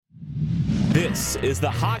This is the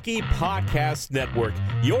Hockey Podcast Network,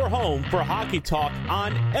 your home for hockey talk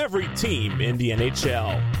on every team in the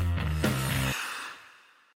NHL.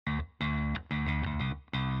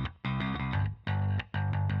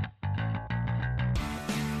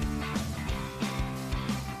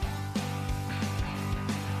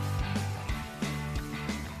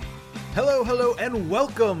 Hello, and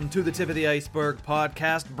welcome to the Tip of the Iceberg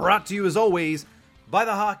podcast, brought to you as always by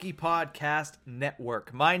the Hockey Podcast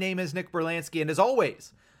Network. My name is Nick Berlansky, and as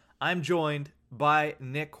always, I'm joined by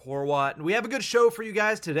Nick Horwat. And we have a good show for you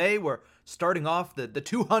guys today. We're starting off the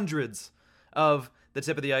 200s of the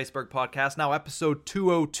Tip of the Iceberg podcast, now episode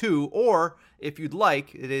 202, or if you'd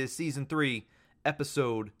like, it is season 3,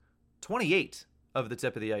 episode 28 of the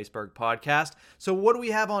Tip of the Iceberg podcast. So what do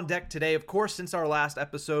we have on deck today? Of course, since our last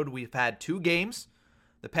episode, we've had 2 games.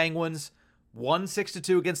 The Penguins won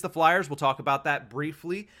 6-2 against the Flyers. We'll talk about that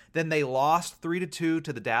briefly. Then they lost 3-2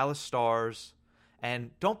 to the Dallas Stars.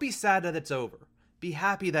 And don't be sad that it's over. Be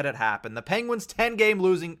happy that it happened. The Penguins' 10-game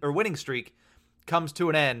winning streak comes to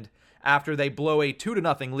an end after they blow a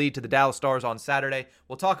 2-0 lead to the Dallas Stars on Saturday.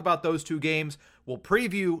 We'll talk about those 2 games. We'll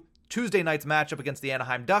preview Tuesday night's matchup against the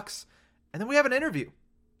Anaheim Ducks. And then we have an interview.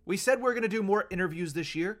 We said we're going to do more interviews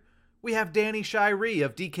this year. We have Danny Shiree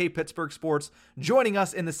of DK Pittsburgh Sports joining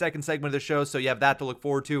us in the second segment of the show, so you have that to look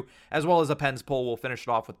forward to, as well as a Pens poll. We'll finish it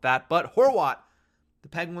off with that. But Horwat, the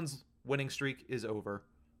Penguins' winning streak is over.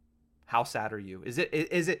 How sad are you? Is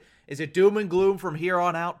it doom and gloom from here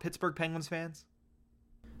on out, Pittsburgh Penguins fans?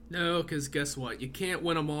 No, because guess what? You can't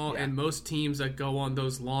win them all, and most teams that go on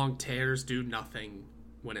those long tears do nothing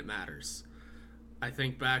when it matters. I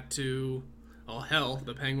think back to,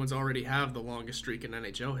 the Penguins already have the longest streak in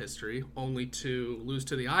NHL history, only to lose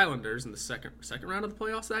to the Islanders in the second round of the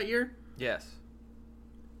playoffs that year? Yes.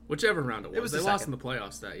 Whichever round it was. They lost in second. the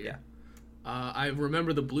playoffs that year. Yeah. I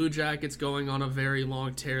remember the Blue Jackets going on a very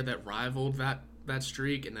long tear that rivaled that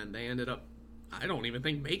streak, and then they ended up, I don't even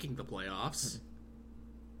think, making the playoffs.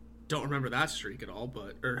 Don't remember that streak at all,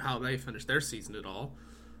 or how they finished their season at all.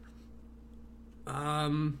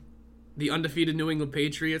 The undefeated New England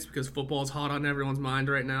Patriots, because football's hot on everyone's mind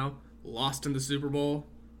right now, lost in the Super Bowl.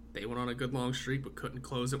 They went on a good long streak but couldn't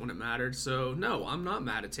close it when it mattered. So, no, I'm not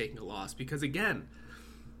mad at taking a loss because, again,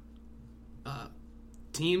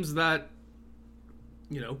 teams that,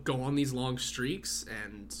 go on these long streaks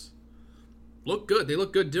and look good. They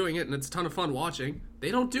look good doing it, and it's a ton of fun watching.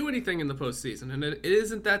 They don't do anything in the postseason. And it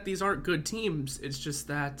isn't that these aren't good teams. It's just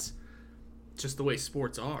that just the way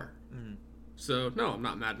sports are. Mm-hmm. So, no, I'm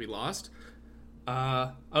not mad we lost.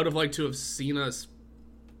 I would have liked to have seen us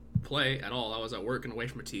play at all. I was at work and away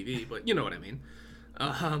from a TV, but you know what I mean.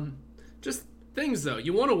 Just things, though.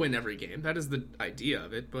 You want to win every game. That is the idea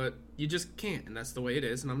of it, but you just can't, and that's the way it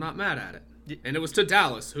is, and I'm not mad at it. And it was to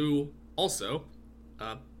Dallas, who also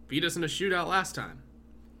beat us in a shootout last time.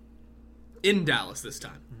 In Dallas this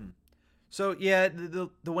time. Mm-hmm. So, yeah, the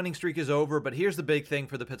winning streak is over, but here's the big thing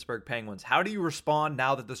for the Pittsburgh Penguins. How do you respond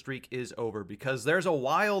now that the streak is over? Because there's a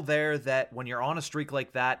while there that when you're on a streak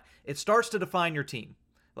like that, it starts to define your team.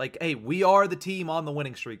 Like, hey, we are the team on the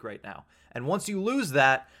winning streak right now. And once you lose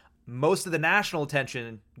that, most of the national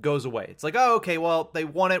attention goes away. It's like, oh, okay, well, they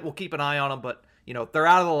won it. We'll keep an eye on them, but, they're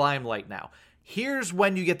out of the limelight now. Here's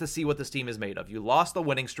when you get to see what this team is made of. You lost the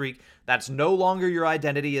winning streak. That's no longer your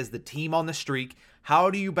identity as the team on the streak.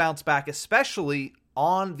 How do you bounce back, especially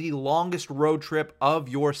on the longest road trip of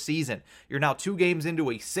your season? You're now 2 games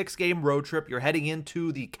into a 6-game road trip. You're heading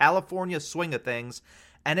into the California swing of things,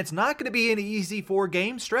 and it's not going to be an easy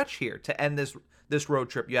 4-game stretch here to end this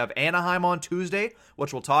road trip. You have Anaheim on Tuesday,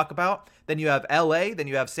 which we'll talk about. Then you have LA, then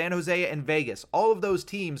you have San Jose and Vegas. All of those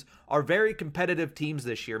teams are very competitive teams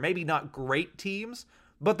this year. Maybe not great teams,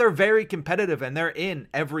 but they're very competitive and they're in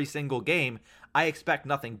every single game. I expect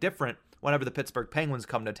nothing different whenever the Pittsburgh Penguins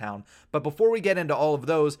come to town. But before we get into all of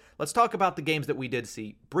those, let's talk about the games that we did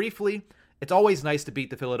see. Briefly, it's always nice to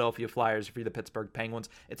beat the Philadelphia Flyers if you're the Pittsburgh Penguins.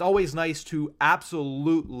 It's always nice to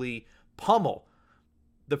absolutely pummel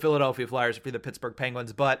the Philadelphia Flyers if you're the Pittsburgh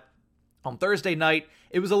Penguins, but on Thursday night,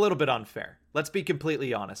 it was a little bit unfair. Let's be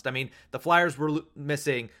completely honest. I mean, the Flyers were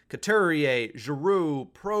missing Couturier, Giroux,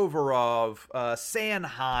 Provorov,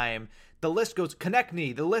 Sanheim, the list goes,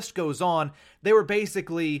 Konechny, the list goes on. They were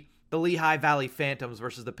basically the Lehigh Valley Phantoms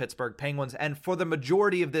versus the Pittsburgh Penguins, and for the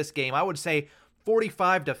majority of this game, I would say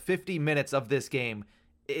 45 to 50 minutes of this game,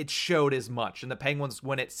 it showed as much, and the Penguins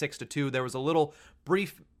win it 6-2. There was a little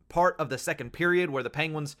brief part of the second period where the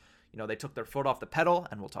Penguins, they took their foot off the pedal,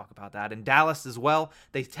 and we'll talk about that. In Dallas as well,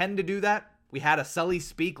 they tend to do that. We had a Sully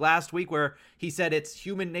speak last week where he said it's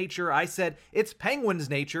human nature. I said it's Penguins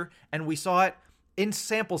nature, and we saw it in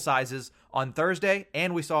sample sizes on Thursday,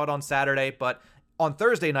 and we saw it on Saturday, but on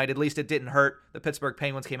Thursday night, at least it didn't hurt. The Pittsburgh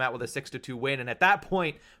Penguins came out with a 6-2 win, and at that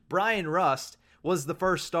point, Bryan Rust was the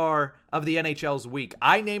first star of the NHL's week.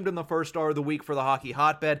 I named him the first star of the week for the hockey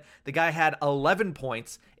hotbed. The guy had 11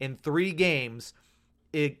 points in 3 games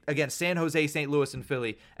against San Jose, St. Louis, and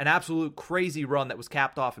Philly. An absolute crazy run that was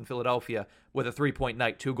capped off in Philadelphia with a 3-point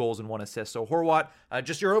night, 2 goals and 1 assist. So Horwat,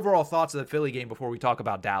 just your overall thoughts of the Philly game before we talk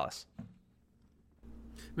about Dallas.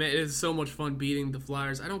 Man, it is so much fun beating the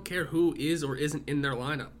Flyers. I don't care who is or isn't in their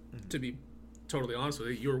lineup, to be totally honest with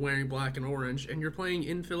you. You're wearing black and orange, and you're playing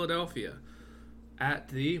in Philadelphia at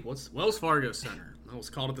the Wells Fargo Center. I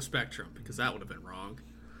almost called it the Spectrum because that would have been wrong.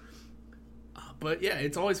 But yeah,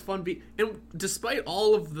 it's always fun. And despite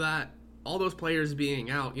all of that, all those players being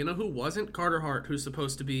out, you know who wasn't? Carter Hart, who's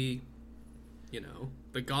supposed to be,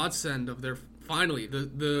 the godsend of their, finally,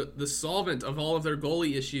 the solvent of all of their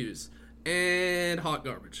goalie issues. And hot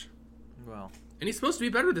garbage. Well, and he's supposed to be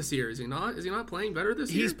better this year, is he not? Is he not playing better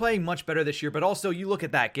this year? He's playing much better this year, but also you look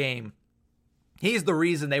at that game. He's the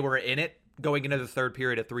reason they were in it going into the third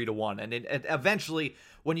period at 3-1. And eventually,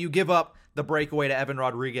 when you give up the breakaway to Evan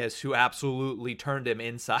Rodriguez, who absolutely turned him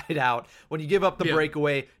inside out, when you give up the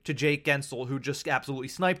breakaway to Jake Gensel, who just absolutely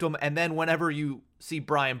sniped him, and then whenever you see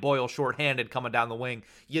Brian Boyle shorthanded coming down the wing,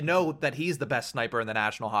 you know that he's the best sniper in the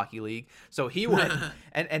National Hockey League. So he went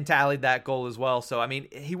and tallied that goal as well. So, I mean,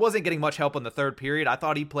 he wasn't getting much help in the third period. I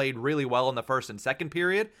thought he played really well in the first and second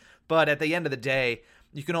period. But at the end of the day,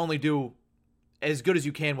 you can only do as good as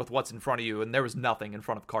you can with what's in front of you, and there was nothing in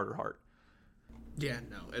front of Carter Hart. Yeah,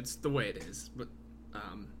 no, it's the way it is. But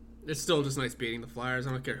it's still just nice beating the Flyers.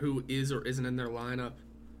 I don't care who is or isn't in their lineup.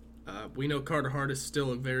 We know Carter Hart is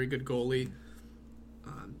still a very good goalie.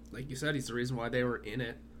 Like you said, he's the reason why they were in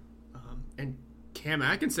it. And Cam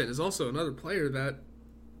Atkinson is also another player that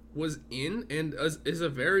was in and is a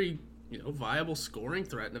very viable scoring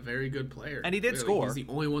threat and a very good player. And he did score. He's the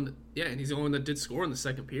only one. And he's the only one that did score in the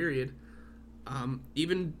second period.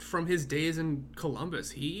 Even from his days in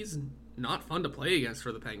Columbus, he's not fun to play against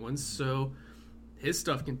for the Penguins. So his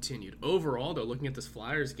stuff continued. Overall, though, looking at this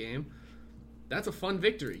Flyers game, that's a fun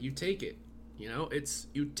victory. You take it.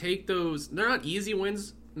 You take those. They're not easy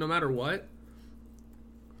wins, no matter what.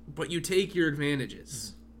 But you take your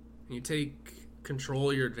advantages. You take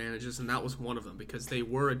control of your advantages, and that was one of them because they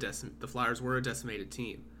were the Flyers were a decimated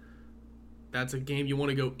team. That's a game you want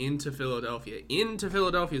to go into Philadelphia. Into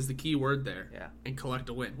Philadelphia is the key word there. Yeah. And collect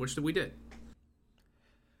a win, which we did.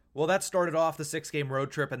 Well, that started off the 6-game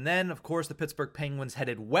road trip, and then, of course, the Pittsburgh Penguins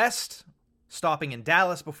headed west, stopping in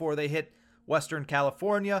Dallas before they hit Western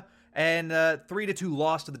California, and 3-2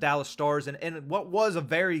 loss to the Dallas Stars. And what was a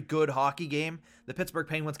very good hockey game, the Pittsburgh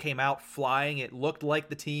Penguins came out flying. It looked like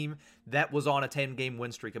the team that was on a 10-game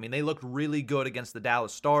win streak. I mean, they looked really good against the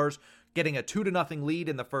Dallas Stars, getting a 2-0 lead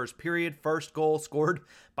in the first period. First goal scored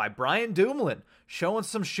by Brian Dumoulin, showing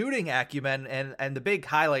some shooting acumen. And the big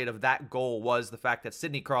highlight of that goal was the fact that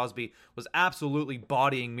Sidney Crosby was absolutely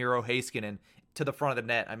bodying Miro Heiskanen to the front of the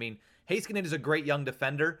net. I mean, Heiskanen is a great young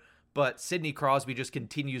defender, but Sidney Crosby just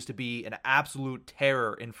continues to be an absolute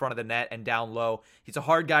terror in front of the net and down low. He's a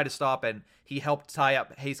hard guy to stop, and he helped tie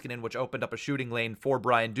up Heiskanen, which opened up a shooting lane for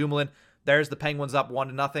Brian Dumoulin. There's the Penguins up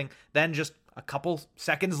 1-0. Then just a couple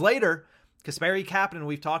seconds later, Kasperi Kapanen,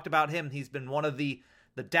 we've talked about him. He's been one of the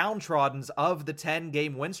downtrodden of the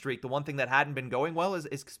 10-game win streak. The one thing that hadn't been going well is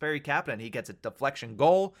Kasperi Kapanen. He gets a deflection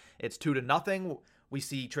goal. It's 2-0. We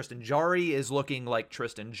see Tristan Jarry is looking like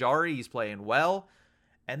Tristan Jarry. He's playing well.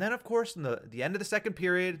 And then, of course, in the end of the second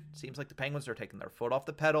period, seems like the Penguins are taking their foot off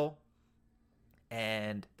the pedal.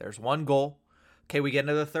 And there's one goal. Okay, we get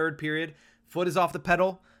into the third period. Foot is off the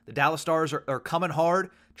pedal. The Dallas Stars are coming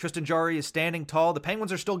hard. Tristan Jarry is standing tall. The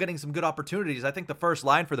Penguins are still getting some good opportunities. I think the first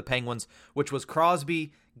line for the Penguins, which was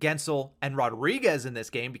Crosby, Gensel, and Rodriguez in this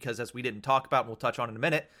game, because as we didn't talk about and we'll touch on in a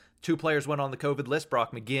minute, 2 players went on the COVID list,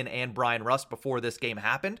 Brock McGinn and Bryan Rust, before this game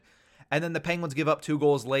happened. And then the Penguins give up 2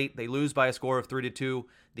 goals late. They lose by a score of 3-2.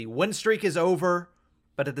 The win streak is over,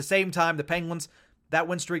 but at the same time, the Penguins, that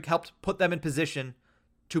win streak helped put them in position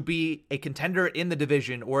to be a contender in the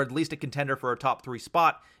division, or at least a contender for a top 3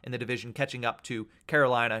 spot in the division, catching up to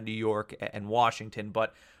Carolina, New York, and Washington.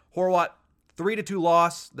 But Horwat, 3-2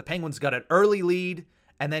 loss. The Penguins got an early lead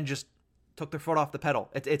and then just took their foot off the pedal.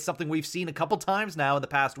 It's something we've seen a couple times now in the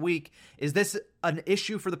past week. Is this an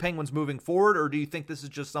issue for the Penguins moving forward, or do you think this is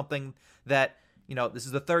just something that, this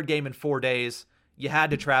is the third game in 4 days, you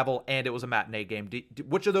had to travel, and it was a matinee game?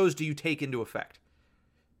 Which of those do you take into effect?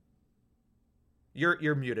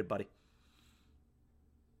 You're muted, buddy.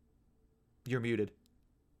 You're muted.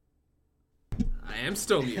 I am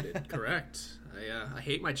still muted, correct. I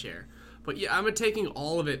hate my chair. But yeah, I'm taking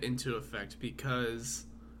all of it into effect because,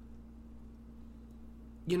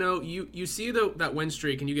 you know, you see that win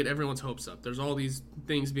streak and you get everyone's hopes up. There's all these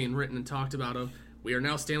things being written and talked about of, we are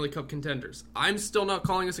now Stanley Cup contenders. I'm still not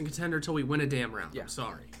calling us a contender until we win a damn round. Yeah. I'm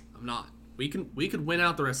sorry. I'm not. We could win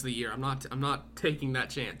out the rest of the year. I'm not taking that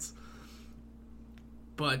chance.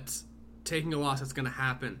 But taking a loss that's going to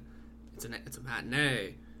happen. It's a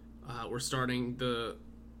matinee. We're starting the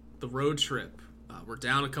road trip. We're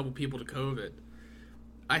down a couple people to COVID.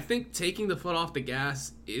 I think taking the foot off the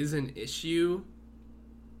gas is an issue,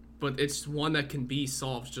 but it's one that can be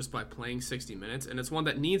solved just by playing 60 minutes, and it's one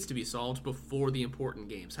that needs to be solved before the important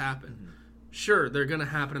games happen. Mm-hmm. Sure, they're going to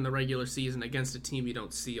happen in the regular season against a team you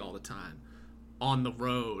don't see all the time, on the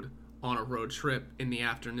road, on a road trip in the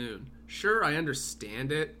afternoon. Sure, I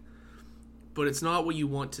understand it, but it's not what you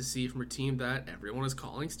want to see from a team that everyone is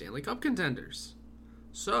calling Stanley Cup contenders.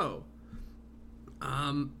 So,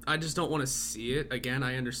 I just don't want to see it. Again,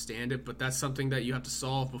 I understand it, but that's something that you have to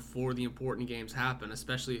solve before the important games happen,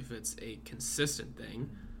 especially if it's a consistent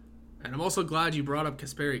thing. And I'm also glad you brought up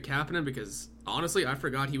Kasperi Kapanen because, honestly, I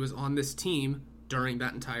forgot he was on this team during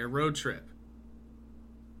that entire road trip.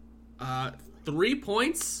 3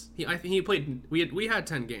 points? I think he played. We had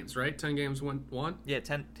 10 games, right? 10 games, won. Yeah,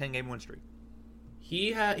 10 game win streak.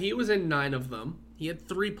 He was in 9 of them. He had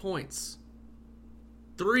 3 points.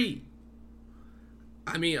 3.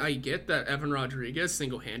 I mean, I get that Evan Rodriguez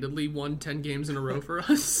single-handedly won 10 games in a row for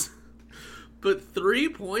us. But 3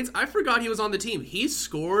 points? I forgot he was on the team. He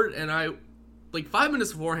scored, and 5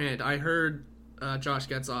 minutes beforehand, I heard Josh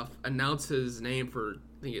Getzoff announce his name for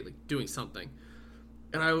doing something.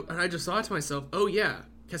 And I just thought to myself, oh yeah,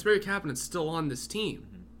 Kasperi Kapanen's still on this team.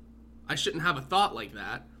 Mm-hmm. I shouldn't have a thought like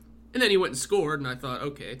that. And then he went and scored, and I thought,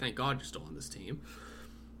 okay, thank God you're still on this team.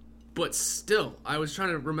 But still, I was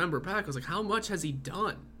trying to remember back. I was like, how much has he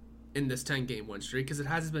done in this 10-game win streak? Because it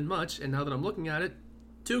hasn't been much, and now that I'm looking at it,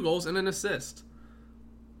 2 goals and an assist.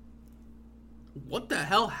 What the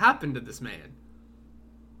hell happened to this man?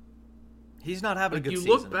 He's not having a good season.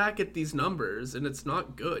 You look back at these numbers, and it's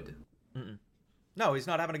not good. Mm-mm. No, he's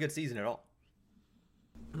not having a good season at all.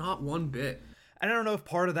 Not one bit. And I don't know if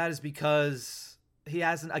part of that is because he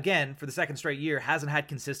hasn't, again, for the second straight year, hasn't had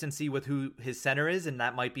consistency with who his center is, and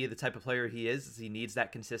that might be the type of player he is. He needs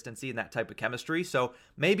that consistency and that type of chemistry. So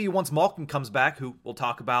maybe once Malkin comes back, who we'll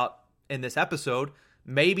talk about in this episode,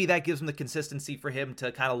 maybe that gives him the consistency for him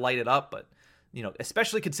to kind of light it up. But, you know,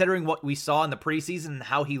 especially considering what we saw in the preseason and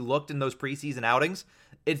how he looked in those preseason outings,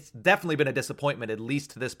 it's definitely been a disappointment, at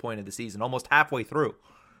least to this point of the season, almost halfway through.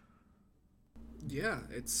 Yeah,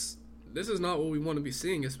 this is not what we want to be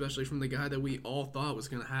seeing, especially from the guy that we all thought was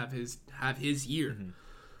going to have his year.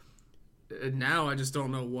 Mm-hmm. And now I just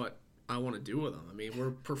don't know what I want to do with him. I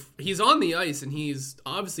mean, he's on the ice and he's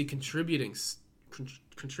obviously contributing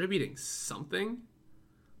something,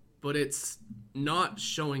 but it's not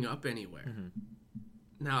showing up anywhere. Mm-hmm.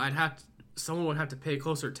 Now someone would have to pay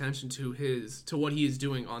closer attention to what he is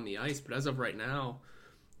doing on the ice, but as of right now,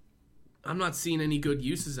 I'm not seeing any good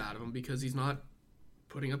uses out of him because he's not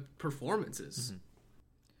putting up performances. Mm-hmm.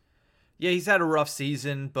 Yeah, he's had a rough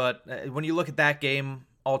season, but when you look at that game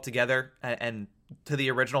altogether and to the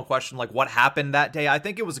original question, like what happened that day, I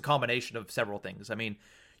think it was a combination of several things. I mean,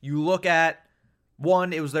 you look at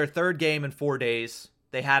one, it was their 3rd game in 4 days.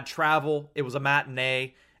 They had travel. It was a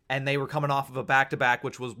matinee, and they were coming off of a back-to-back,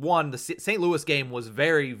 which was the St. Louis game was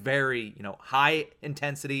very, very, high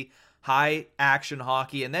intensity, high action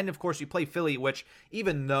hockey. And then, of course, you play Philly, which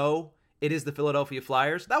even though it is the Philadelphia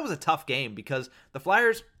Flyers, that was a tough game because the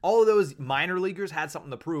Flyers, all of those minor leaguers had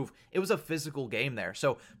something to prove. It was a physical game there.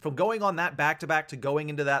 So from going on that back-to-back to going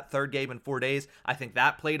into that 3rd game in 4 days, I think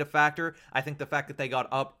that played a factor. I think the fact that they got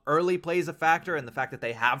up early plays a factor, and the fact that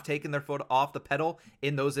they have taken their foot off the pedal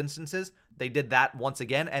in those instances, they did that once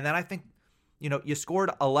again. And then I think, you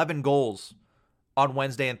scored 11 goals on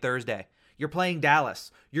Wednesday and Thursday. You're playing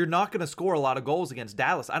Dallas. You're not going to score a lot of goals against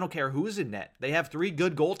Dallas. I don't care who's in net. They have 3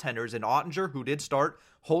 good goaltenders in Ottinger, who did start,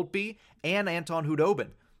 Holtby, and Anton Khudobin.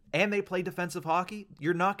 And they play defensive hockey.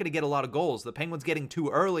 You're not going to get a lot of goals. The Penguins getting too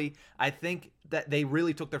early, I think that they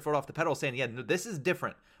really took their foot off the pedal saying, yeah, no, this is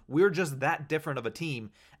different. We're just that different of a team.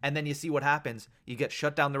 And then you see what happens. You get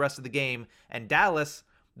shut down the rest of the game. And Dallas,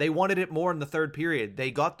 they wanted it more in the 3rd period. They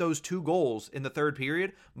got those 2 goals in the 3rd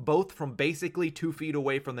period, both from basically 2 feet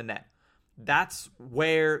away from the net. That's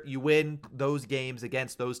where you win those games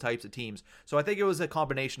against those types of teams. So I think it was a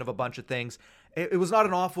combination of a bunch of things. It was not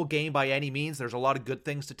an awful game by any means. There's a lot of good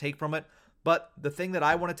things to take from it. But the thing that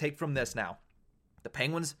I want to take from this now, the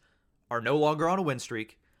Penguins are no longer on a win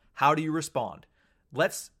streak. How do you respond?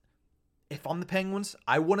 if I'm the Penguins,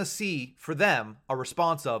 I want to see for them a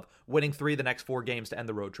response of winning 3 of the next 4 games to end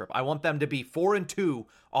the road trip. I want them to be 4-2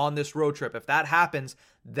 on this road trip. If that happens,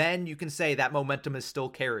 then you can say that momentum is still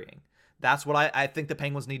carrying. That's what I think the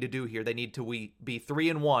Penguins need to do here. They need to be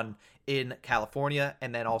 3-1 in California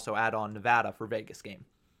and then also add on Nevada for Vegas game.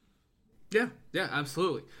 Yeah,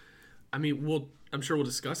 absolutely. I mean, I'm sure we'll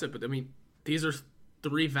discuss it, but I mean, these are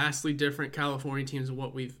 3 vastly different California teams than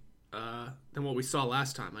what we saw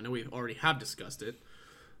last time. I know we already have discussed it,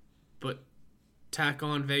 but tack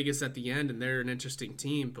on Vegas at the end, and they're an interesting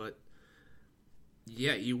team. But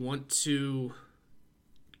yeah, you want to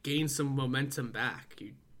gain some momentum back.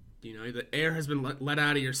 You know, the air has been let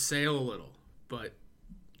out of your sail a little, but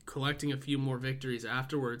collecting a few more victories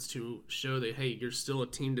afterwards to show that, hey, you're still a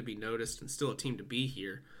team to be noticed and still a team to be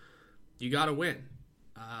here. You got to win.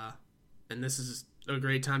 And this is a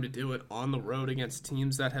great time to do it on the road against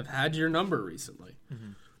teams that have had your number recently.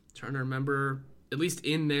 Mm-hmm. Trying to remember, at least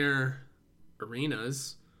in their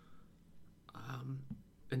arenas,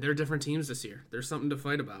 and they're different teams this year. There's something to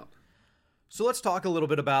fight about. So let's talk a little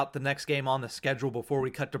bit about the next game on the schedule before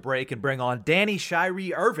we cut to break and bring on Danny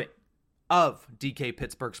Shirey Irving of DK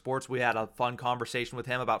Pittsburgh Sports. We had a fun conversation with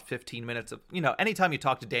him, about 15 minutes of, anytime you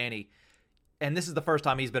talk to Danny, and this is the first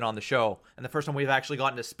time he's been on the show and the first time we've actually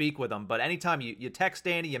gotten to speak with him. But anytime you text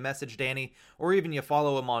Danny, you message Danny, or even you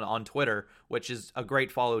follow him on Twitter, which is a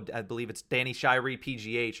great follow. I believe it's Danny Shirey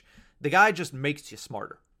PGH. The guy just makes you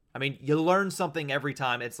smarter. I mean, you learn something every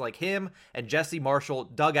time. It's like him and Jesse Marshall.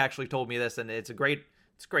 Doug actually told me this, and it's a great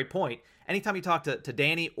point. Anytime you talk to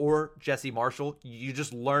Danny or Jesse Marshall, you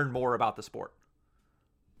just learn more about the sport.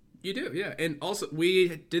 You do, yeah. And also,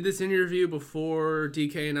 we did this interview before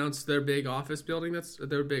DK announced their big office building.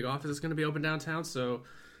 Their big office is going to be open downtown. So,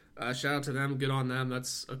 shout out to them. Good on them.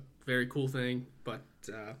 That's a very cool thing. But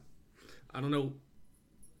I don't know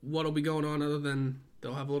what'll be going on other than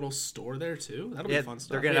they'll have a little store there too. That'll be fun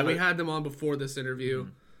stuff. We had them on before this interview,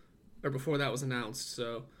 or before that was announced.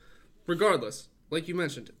 So, regardless, like you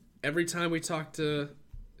mentioned, every time we talk to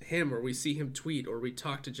him or we see him tweet or we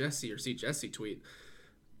talk to Jesse or see Jesse tweet,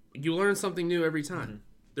 you learn something new every time. Mm-hmm.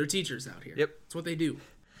 They're teachers out here. Yep. That's what they do.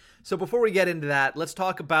 So before we get into that, let's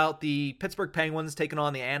talk about the Pittsburgh Penguins taking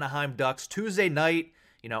on the Anaheim Ducks Tuesday night.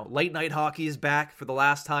 Late night hockey is back for the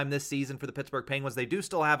last time this season for the Pittsburgh Penguins. They do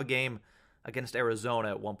still have a game against Arizona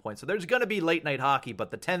at one point. So there's going to be late night hockey, but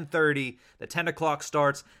the 10:30, the 10 o'clock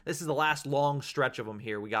starts. This is the last long stretch of them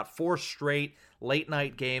here. We got 4 straight late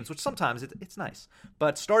night games, which sometimes it's nice.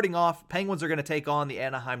 But starting off, Penguins are going to take on the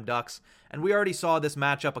Anaheim Ducks. And we already saw this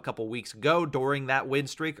matchup a couple weeks ago during that win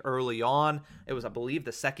streak early on. It was, I believe,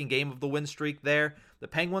 the second game of the win streak there. The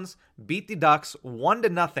Penguins beat the Ducks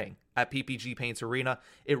 1-0 at PPG Paints Arena.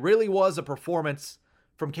 It really was a performance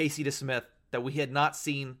from Casey DeSmith that we had not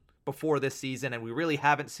seen before this season, and we really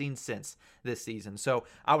haven't seen since this season. So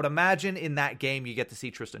I would imagine in that game you get to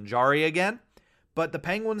see Tristan Jarry again. But the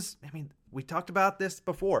Penguins, we talked about this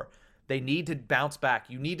before. They need to bounce back.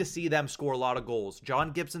 You need to see them score a lot of goals.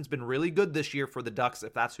 John Gibson's been really good this year for the Ducks,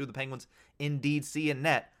 if that's who the Penguins indeed see in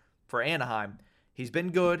net for Anaheim. He's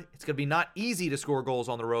been good. It's going to be not easy to score goals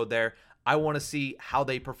on the road there. I want to see how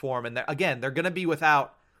they perform. And they're going to be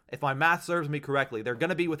without, if my math serves me correctly, they're going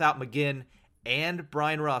to be without McGinn and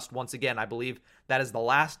Brian Rust. Once again, I believe that is the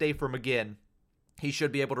last day for McGinn. He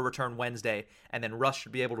should be able to return Wednesday, and then Rust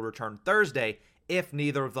should be able to return Thursday if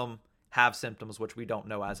neither of them have symptoms, which we don't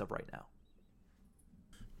know as of right now.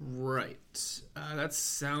 Right. That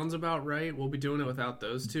sounds about right. We'll be doing it without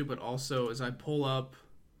those two, but also as I pull up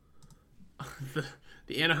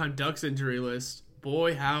the Anaheim Ducks injury list,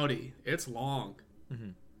 boy howdy, it's long. Mm-hmm.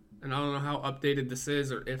 And I don't know how updated this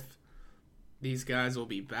is or if these guys will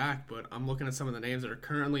be back, but I'm looking at some of the names that are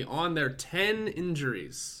currently on their 10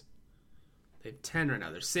 injuries. They have 10 right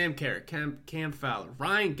now. There's Sam Carrick, Cam Fowler,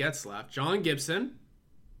 Ryan Getzlaf, John Gibson.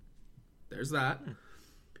 There's that.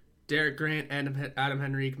 Derek Grant, Adam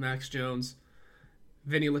Henrique, Max Jones,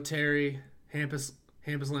 Vinny Lettieri, Hampus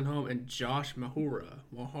Lindholm, and Josh Mahura.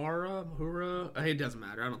 Mahura? It doesn't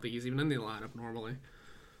matter. I don't think he's even in the lineup normally.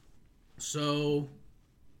 So,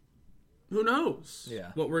 who knows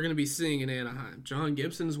what we're going to be seeing in Anaheim. John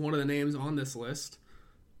Gibson is one of the names on this list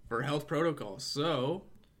for health protocols. So,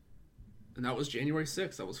 and that was January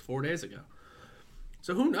 6th. That was 4 days ago.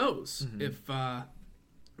 So who knows if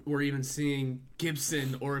we're even seeing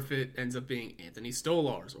Gibson or if it ends up being Anthony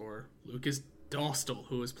Stolars or Lucas Dostal,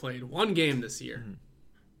 who has played one game this year. Mm-hmm.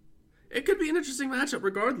 It could be an interesting matchup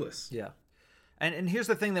regardless. Yeah. And here's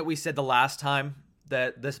the thing that we said the last time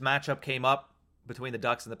that this matchup came up between the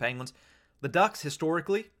Ducks and the Penguins. The Ducks,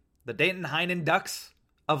 historically, the Dayton Heinen Ducks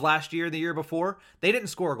of last year, the year before, they didn't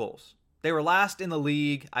score goals. They were last in the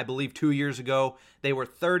league, I believe, 2 years ago. They were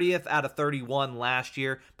 30th out of 31 last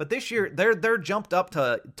year. But this year, they're jumped up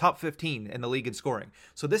to top 15 in the league in scoring.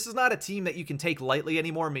 So this is not a team that you can take lightly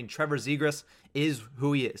anymore. I mean, Trevor Zegras is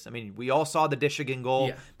who he is. I mean, we all saw the Michigan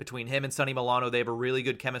goal between him and Sonny Milano. They have a really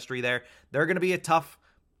good chemistry there. They're going to be a tough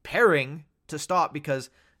pairing to stop because,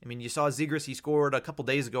 I mean, you saw Zegras, he scored a couple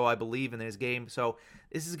days ago, I believe, in his game. So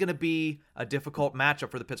this is going to be a difficult matchup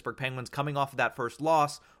for the Pittsburgh Penguins coming off of that first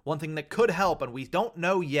loss. One thing that could help, and we don't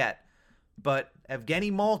know yet, but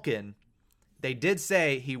Evgeny Malkin, they did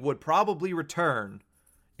say he would probably return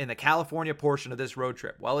in the California portion of this road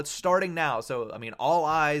trip. Well, it's starting now. So, I mean, all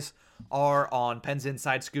eyes are on Pens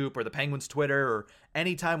Inside Scoop or the Penguins Twitter or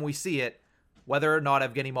anytime we see it, whether or not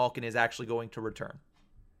Evgeny Malkin is actually going to return.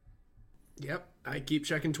 Yep, I keep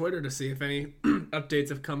checking Twitter to see if any updates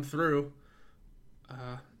have come through.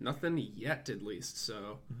 Nothing yet, at least.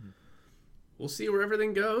 So we'll see where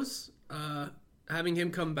everything goes. Having him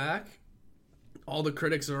come back, all the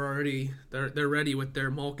critics are already they're ready with their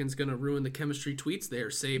Malkin's gonna ruin the chemistry tweets. They are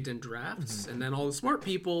saved in drafts, and then all the smart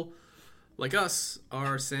people like us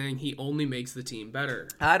are saying he only makes the team better.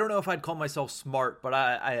 I don't know if I'd call myself smart, but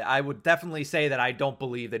I would definitely say that I don't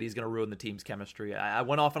believe that he's going to ruin the team's chemistry. I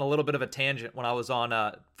went off on a little bit of a tangent when I was on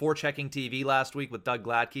Forechecking TV last week with Doug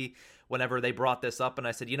Gladkey whenever they brought this up, and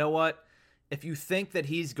I said, you know what? If you think that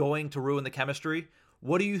he's going to ruin the chemistry,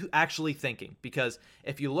 what are you actually thinking? Because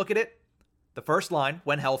if you look at it, the first line,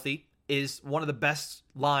 when healthy, is one of the best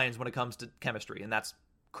lines when it comes to chemistry, and that's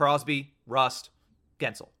Crosby, Rust,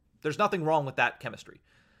 Gensel. There's nothing wrong with that chemistry.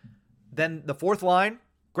 Then the fourth line,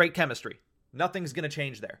 great chemistry. Nothing's going to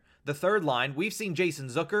change there. The third line, we've seen Jason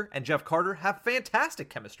Zucker and Jeff Carter have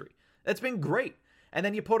fantastic chemistry. It's been great. And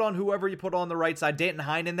then you put on whoever you put on the right side, Danton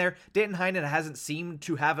Heinen there. Danton Heinen hasn't seemed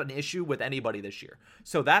to have an issue with anybody this year.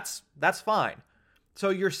 So that's fine.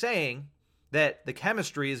 So you're saying that the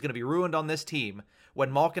chemistry is going to be ruined on this team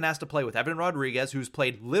when Malkin has to play with Evan Rodriguez, who's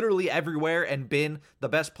played literally everywhere and been the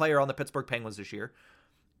best player on the Pittsburgh Penguins this year,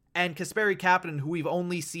 and Kasperi Kapanen, who we've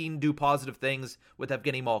only seen do positive things with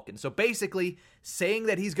Evgeny Malkin. So basically, saying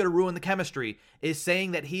that he's going to ruin the chemistry is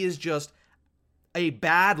saying that he is just a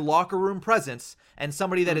bad locker room presence and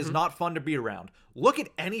somebody that is not fun to be around. Look at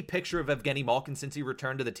any picture of Evgeny Malkin since he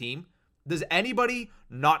returned to the team. Does anybody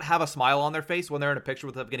not have a smile on their face when they're in a picture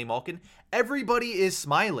with Evgeny Malkin? Everybody is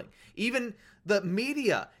smiling. Even the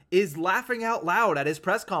media is laughing out loud at his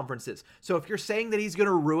press conferences. So if you're saying that he's going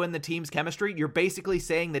to ruin the team's chemistry, you're basically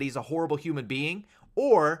saying that he's a horrible human being,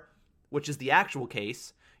 or, which is the actual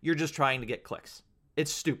case, you're just trying to get clicks.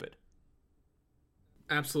 It's stupid.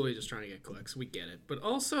 Absolutely just trying to get clicks. We get it. But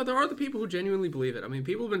also, there are the people who genuinely believe it. I mean,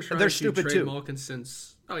 people have been trying to trade Malkin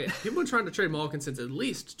since... Oh, yeah. People have been trying to trade Malkin since at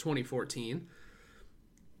least 2014.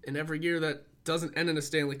 And every year that doesn't end in a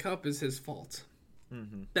Stanley Cup is his fault.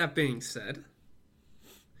 That being said,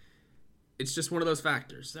 it's just one of those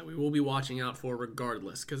factors that we will be watching out for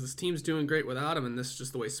regardless, because this team's doing great without him, and this is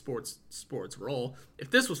just the way sports roll. If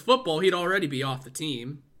this was football, he'd already be off the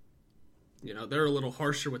team. You know, they're a little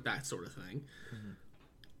harsher with that sort of thing.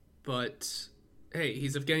 But, hey,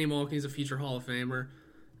 he's Evgeny Malkin, he's a future Hall of Famer,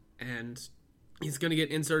 and he's going to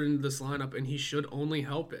get inserted into this lineup, and he should only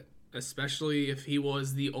help it, especially if he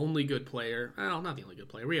was the only good player. Well, not the only good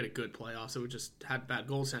player. We had a good playoff, so we just had bad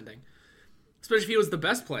goaltending. Especially if he was the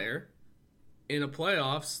best player in a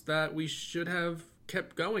playoffs that we should have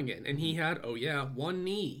kept going in. And he had, one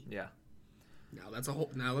knee. Yeah. Now that's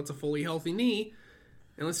a fully healthy knee,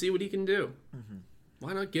 and let's see what he can do.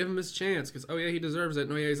 Why not give him his chance? Because, he deserves it.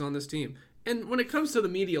 He's on this team. And when it comes to the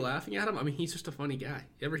media laughing at him, I mean, he's just a funny guy.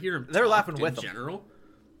 You ever hear him They're talk laughing with him. In general?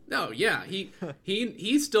 No, yeah.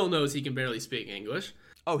 He still knows he can barely speak English.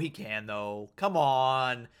 Oh, he can, though. Come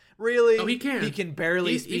on. Really? Oh, he can. He can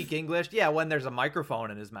barely speak English? Yeah, when there's a microphone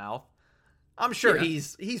in his mouth. I'm sure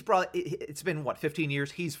he's probably, it's been, 15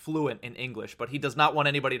 years? He's fluent in English, but he does not want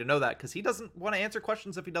anybody to know that because he doesn't want to answer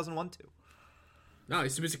questions if he doesn't want to. No,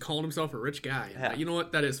 he's basically calling himself a rich guy. Yeah. You know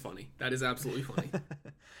what? That is funny. That is absolutely funny.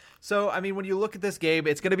 So, I mean, when you look at this game,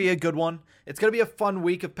 it's going to be a good one. It's going to be a fun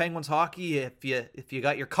week of Penguins hockey. If you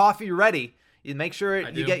got your coffee ready, you make sure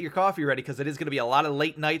you get your coffee ready because it is going to be a lot of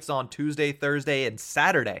late nights on Tuesday, Thursday, and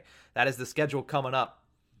Saturday. That is the schedule coming up.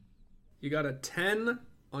 You got a 10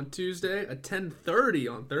 on Tuesday, a 10:30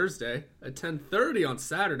 on Thursday, a 10:30 on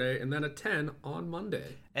Saturday, and then a 10 on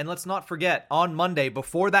Monday. And let's not forget, on Monday,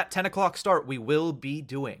 before that 10 o'clock start, we will be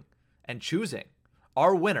doing and choosing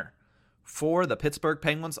our winner for the Pittsburgh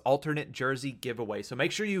Penguins alternate jersey giveaway. So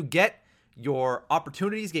make sure you get your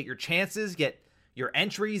opportunities, get your chances, get your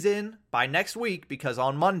entries in by next week, because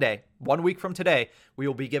on Monday, 1 week from today, we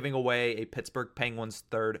will be giving away a Pittsburgh Penguins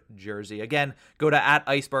third jersey. Again, go to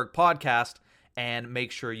 @Iceberg Podcast and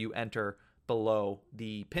make sure you enter below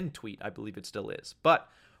the pinned tweet. I believe it still is. But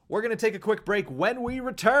we're going to take a quick break. When we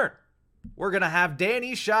return, we're going to have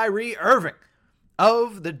Danny Shiree Irving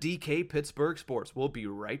of the DK Pittsburgh Sports. We'll be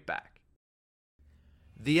right back.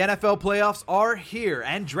 The NFL playoffs are here,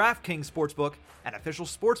 and DraftKings Sportsbook, an official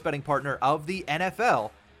sports betting partner of the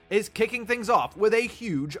NFL, is kicking things off with a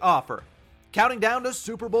huge offer. Counting down to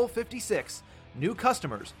Super Bowl 56, new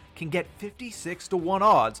customers can get 56-1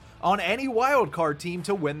 odds on any wildcard team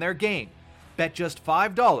to win their game. Bet just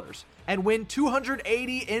 $5 and win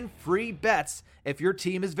 $280 in free bets if your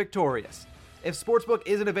team is victorious. If Sportsbook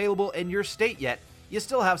isn't available in your state yet, you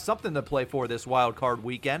still have something to play for this wildcard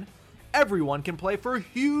weekend. Everyone can play for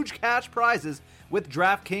huge cash prizes with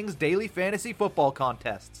DraftKings daily fantasy football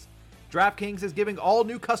contests. DraftKings is giving all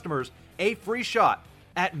new customers a free shot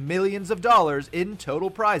at millions of dollars in total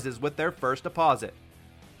prizes with their first deposit.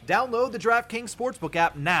 Download the DraftKings Sportsbook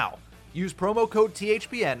app now. Use promo code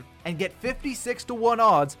THPN and get 56-1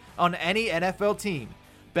 odds on any NFL team.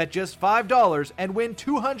 Bet just $5 and win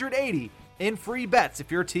 $280 in free bets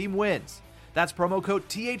if your team wins. That's promo code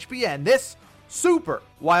THPN this Super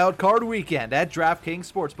Wildcard Weekend at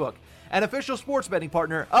DraftKings Sportsbook, an official sports betting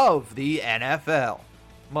partner of the NFL.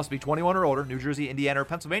 Must be 21 or older, New Jersey, Indiana, or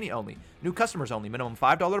Pennsylvania only. New customers only. Minimum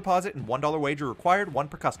 $5 deposit and $1 wager required, one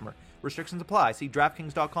per customer. Restrictions apply. See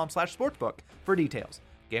DraftKings.com/sportsbook for details.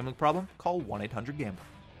 Gambling problem? Call 1-800-GAMBLER.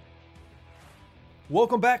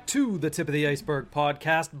 Welcome back to the Tip of the Iceberg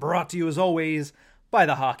podcast, brought to you as always by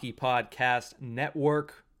the Hockey Podcast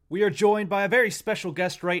Network. We are joined by a very special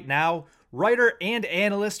guest right now, writer and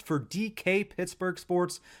analyst for DK Pittsburgh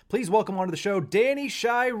Sports. Please welcome onto the show, Danny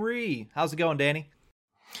Shiree. How's it going, Danny?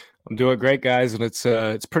 I'm doing great, guys, and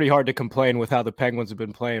it's pretty hard to complain with how the Penguins have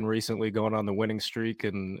been playing recently, going on the winning streak,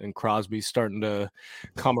 and Crosby's starting to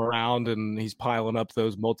come around, and he's piling up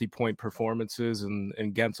those multi-point performances, and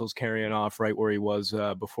Gensel's carrying off right where he was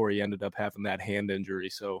before he ended up having that hand injury.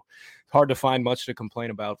 So it's hard to find much to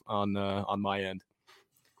complain about on my end.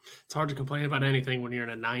 It's hard to complain about anything when you're in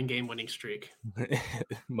a 9-game winning streak.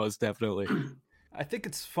 Most definitely. I think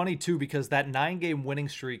it's funny, too, because that 9-game winning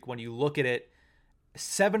streak, when you look at it,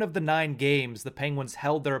 7 of the 9 games, the Penguins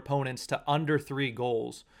held their opponents to under 3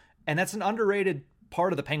 goals. And that's an underrated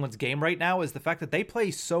part of the Penguins game right now, is the fact that they play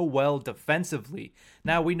so well defensively.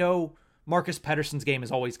 Now, we know Marcus Pettersson's game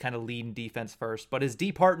is always kind of lead defense first, but his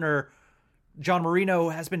D partner, John Marino,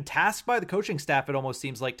 has been tasked by the coaching staff, it almost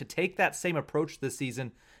seems like, to take that same approach this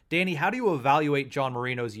season. Danny, how do you evaluate John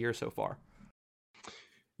Marino's year so far?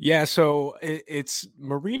 Yeah, so it's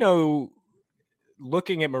Marino.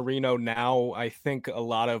 Looking at Marino now, I think a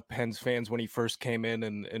lot of Pens fans, when he first came in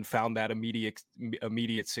and found that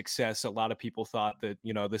immediate success, a lot of people thought that,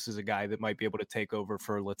 this is a guy that might be able to take over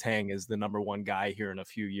for Letang as the number one guy here in a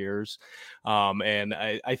few years. And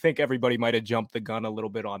I think everybody might have jumped the gun a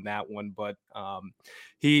little bit on that one, but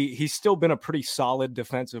he's still been a pretty solid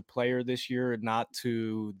defensive player this year, not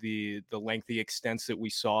to the lengthy extents that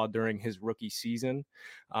we saw during his rookie season.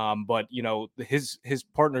 But his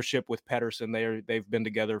partnership with Pettersson, they've been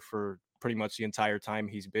together for pretty much the entire time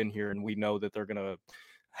he's been here, and we know that they're going to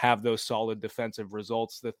have those solid defensive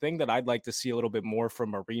results. The thing that I'd like to see a little bit more from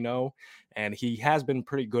Marino, and he has been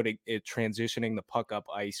pretty good at transitioning the puck up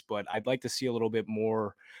ice, but I'd like to see a little bit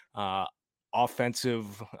more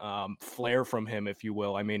offensive flair from him, if you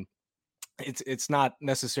will. I mean, it's not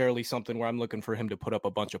necessarily something where I'm looking for him to put up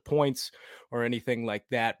a bunch of points or anything like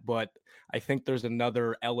that, but I think there's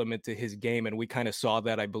another element to his game, and we kind of saw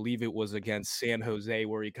that. I believe it was against San Jose,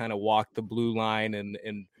 where he kind of walked the blue line and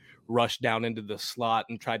rushed down into the slot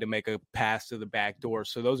and tried to make a pass to the back door.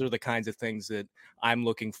 So those are the kinds of things that I'm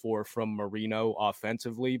looking for from Marino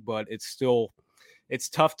offensively, but it's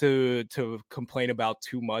tough to complain about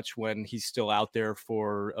too much when he's still out there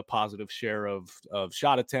for a positive share of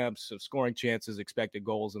shot attempts, of scoring chances, expected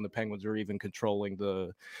goals, and the Penguins are even controlling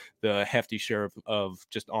the hefty share of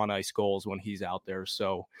just on ice goals when he's out there.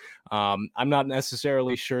 So I'm not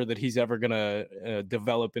necessarily sure that he's ever going to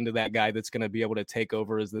develop into that guy that's going to be able to take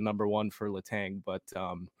over as the number one for Letang, but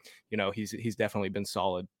he's definitely been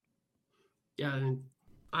solid. Yeah, and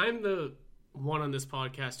I'm the one on this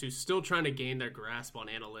podcast who's still trying to gain their grasp on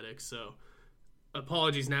analytics, so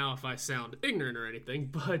apologies now if I sound ignorant or anything,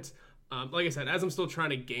 but like I said, as I'm still trying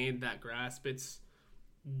to gain that grasp, it's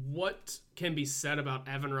what can be said about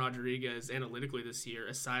Evan Rodriguez analytically this year,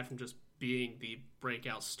 aside from just being the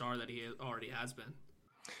breakout star that he already has been?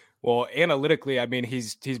 Well, analytically, I mean,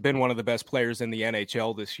 he's been one of the best players in the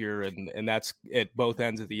NHL this year, and that's at both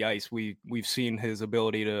ends of the ice. We've seen his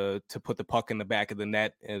ability to put the puck in the back of the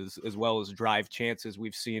net as well as drive chances.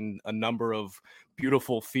 We've seen a number of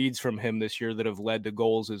beautiful feeds from him this year that have led to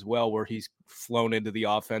goals as well, where he's flown into the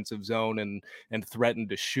offensive zone and threatened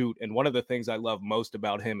to shoot. And one of the things I love most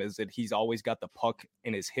about him is that he's always got the puck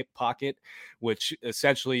in his hip pocket, which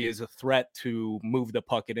essentially is a threat to move the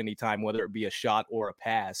puck at any time, whether it be a shot or a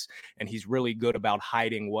pass. And he's really good about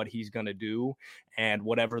hiding what he's going to do, and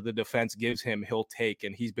whatever the defense gives him, he'll take.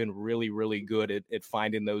 And he's been really, really good at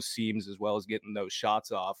finding those seams as well as getting those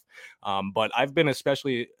shots off. But I've been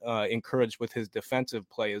especially encouraged with his defensive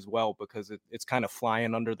play as well, because it's kind of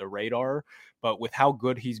flying under the radar. But with how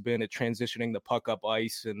good he's been at transitioning the puck up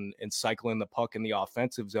ice and cycling the puck in the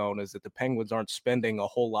offensive zone, is that the Penguins aren't spending a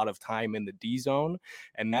whole lot of time in the D zone,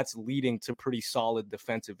 and that's leading to pretty solid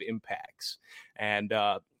defensive impacts. And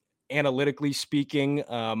analytically speaking,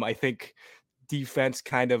 I think defense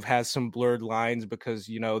kind of has some blurred lines, because,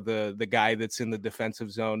 you know, the guy that's in the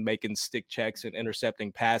defensive zone making stick checks and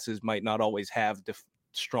intercepting passes might not always have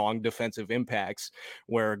strong defensive impacts,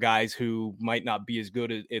 where guys who might not be as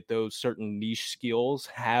good at those certain niche skills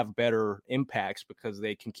have better impacts because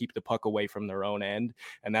they can keep the puck away from their own end.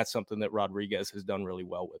 And that's something that Rodriguez has done really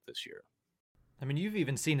well with this year. I mean, you've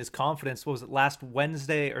even seen his confidence. What was it, last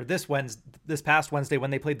Wednesday or this past Wednesday when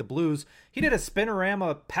they played the Blues? He did a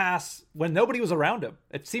spinorama pass when nobody was around him.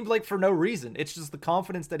 It seemed like for no reason. It's just the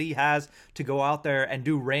confidence that he has to go out there and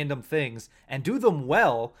do random things and do them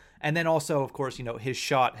well. And then also, of course, you know, his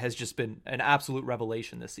shot has just been an absolute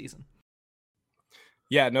revelation this season.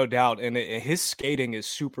 Yeah, no doubt. And his skating is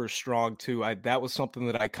super strong too. That was something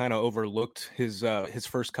that I kind of overlooked his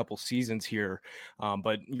first couple seasons here.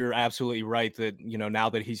 But you're absolutely right that, you know, now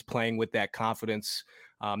that he's playing with that confidence,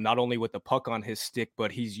 not only with the puck on his stick,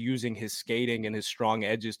 but he's using his skating and his strong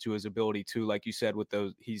edges to his ability to, like you said, with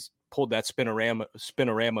those, he's pulled that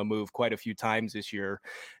spinorama move quite a few times this year.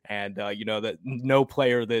 And, you know, that no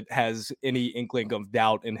player that has any inkling of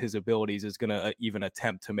doubt in his abilities is going to even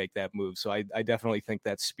attempt to make that move. So I definitely think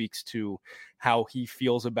that speaks to how he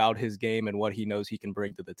feels about his game and what he knows he can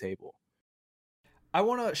bring to the table. I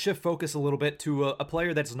want to shift focus a little bit to a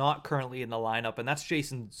player that's not currently in the lineup, and that's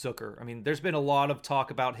Jason Zucker. I mean, there's been a lot of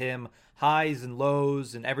talk about him, highs and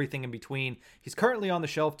lows and everything in between. He's currently on the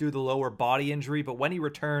shelf due to the lower body injury, but when he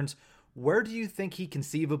returns, where do you think he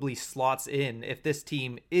conceivably slots in if this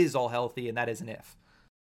team is all healthy, and that is an if?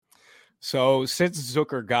 So since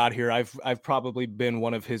Zucker got here, I've probably been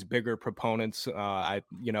one of his bigger proponents.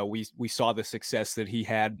 We saw the success that he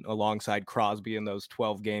had alongside Crosby in those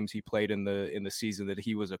 12 games he played in the season that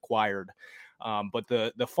he was acquired. But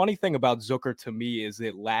the funny thing about Zucker to me is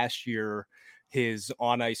that last year his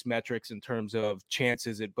on-ice metrics in terms of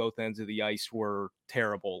chances at both ends of the ice were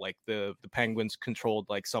terrible. Like the Penguins controlled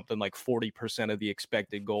like something like 40% of the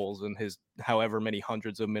expected goals in his however many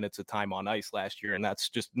hundreds of minutes of time on ice last year. And that's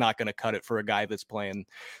just not going to cut it for a guy that's playing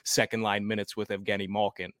second line minutes with Evgeny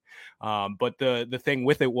Malkin. But the thing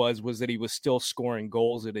with it was that he was still scoring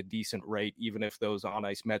goals at a decent rate, even if those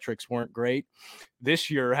on-ice metrics weren't great. This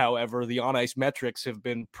year, however, the on-ice metrics have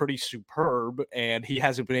been pretty superb, and he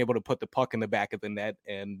hasn't been able to put the puck in the back of the net.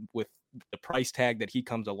 And with the price tag that he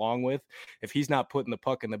comes along with, if he's not putting the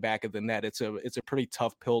puck in the back of the net, it's a pretty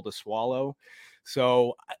tough pill to swallow.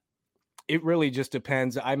 So it really just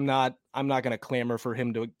depends. I'm not going to clamor for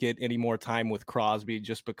him to get any more time with Crosby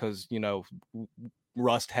just because, you know,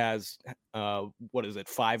 Rust has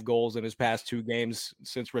 5 goals in his past 2 games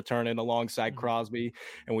since returning alongside Crosby,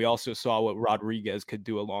 and we also saw what Rodriguez could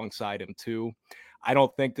do alongside him too. I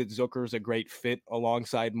don't think that Zucker is a great fit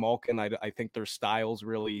alongside Malkin. I think their styles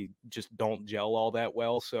really just don't gel all that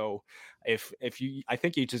well. So I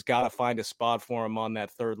think you just got to find a spot for him on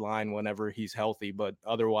that third line whenever he's healthy. But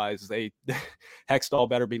otherwise, Hextall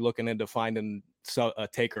better be looking into finding a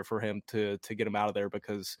taker for him to get him out of there,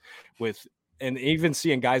 because and even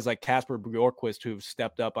seeing guys like Kasper Bjorkqvist who've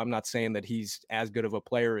stepped up, I'm not saying that he's as good of a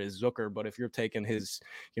player as Zucker, but if you're taking his,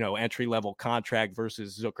 you know, entry-level contract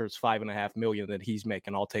versus Zucker's $5.5 million that he's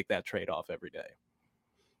making, I'll take that trade-off every day.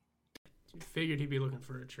 Figured he'd be looking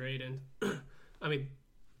for a trade, and I mean,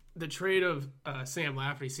 the trade of Sam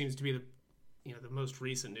Lafferty seems to be the most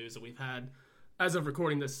recent news that we've had as of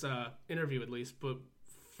recording this interview, at least. But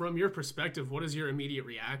from your perspective, what is your immediate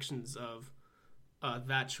reactions of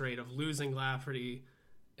that trade of losing Lafferty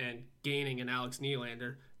and gaining an Alex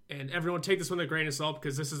Nylander? And everyone take this with a grain of salt,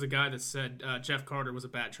 because this is a guy that said Jeff Carter was a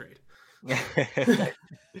bad trade.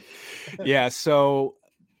 Yeah, so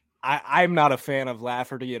I'm not a fan of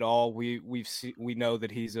Lafferty at all. We know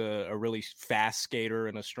that he's a really fast skater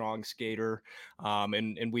and a strong skater,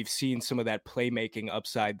 and we've seen some of that playmaking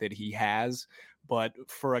upside that he has. But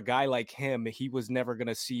for a guy like him, he was never going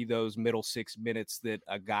to see those middle 6 minutes that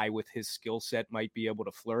a guy with his skill set might be able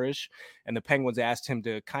to flourish. And the Penguins asked him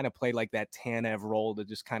to kind of play like that Tanev role, to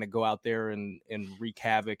just kind of go out there and wreak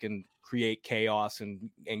havoc and create chaos and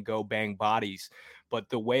go bang bodies. But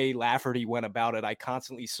the way Lafferty went about it, I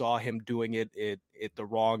constantly saw him doing it at the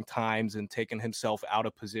wrong times and taking himself out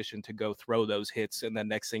of position to go throw those hits. And then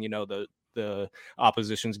next thing you know, the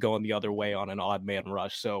opposition's going the other way on an odd man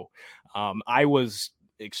rush. So I was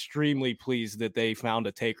extremely pleased that they found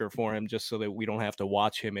a taker for him, just so that we don't have to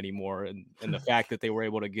watch him anymore. And the fact that they were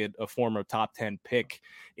able to get a former top 10 pick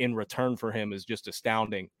in return for him is just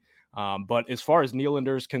astounding. But as far as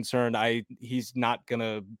Nylander is concerned, he's not going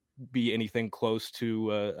to be anything close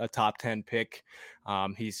to a top 10 pick.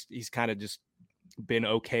 He's kind of just been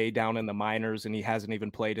okay down in the minors, and he hasn't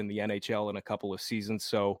even played in the NHL in a couple of seasons.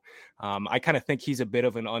 So I kind of think he's a bit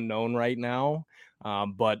of an unknown right now.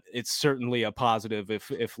 But it's certainly a positive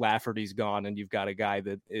if Lafferty's gone and you've got a guy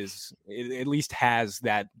that is at least has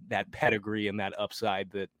that pedigree and that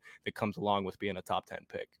upside that comes along with being a top 10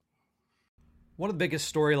 pick. One of the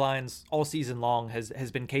biggest storylines all season long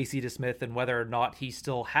has been Casey DeSmith and whether or not he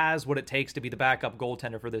still has what it takes to be the backup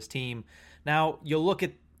goaltender for this team. Now, you'll look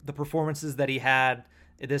at the performances that he had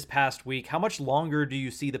this past week. How much longer do you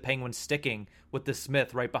see the Penguins sticking with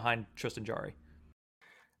DeSmith right behind Tristan Jarry?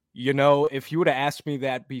 You know, if you would have asked me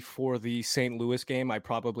that before the St. Louis game, I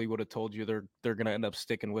probably would have told you they're going to end up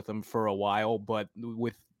sticking with him for a while. But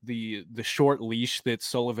with the short leash that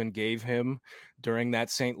Sullivan gave him during that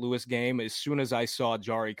St. Louis game, as soon as I saw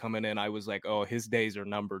Jarry coming in, I was like, oh, his days are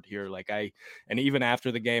numbered here. And even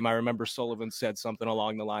after the game, I remember Sullivan said something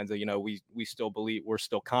along the lines of, you know, we still believe, we're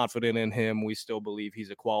still confident in him. We still believe he's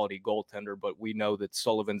a quality goaltender, but we know that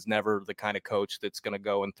Sullivan's never the kind of coach that's going to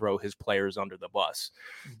go and throw his players under the bus.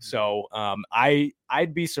 Mm-hmm. So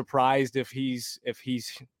I'd be surprised if he's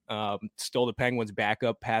still the Penguins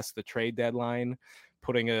backup past the trade deadline.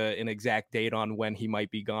 Putting an exact date on when he might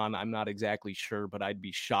be gone, I'm not exactly sure, but I'd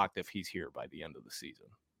be shocked if he's here by the end of the season.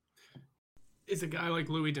 Is a guy like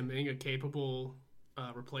Louis Domingue a capable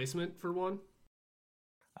replacement for one?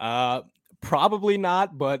 Probably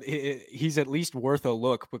not, but he's at least worth a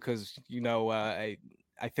look because, you know, I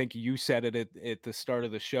think you said it at the start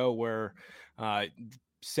of the show where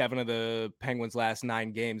 7 of the Penguins' last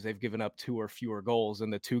 9 games, they've given up 2 or fewer goals,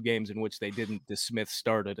 and the 2 games in which they didn't, DeSmith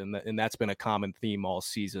started, and that's been a common theme all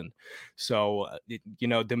season. So, you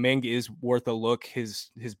know, Domingue is worth a look.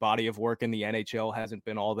 His body of work in the NHL hasn't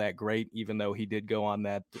been all that great, even though he did go on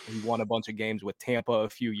that. He won a bunch of games with Tampa a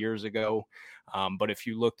few years ago. But if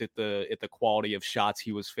you looked at the quality of shots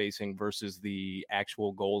he was facing versus the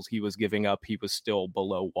actual goals he was giving up, he was still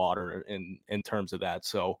below water in terms of that.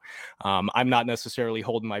 So I'm not necessarily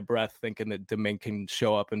holding my breath thinking that Domingue can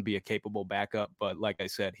show up and be a capable backup. But like I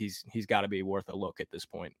said, he's got to be worth a look at this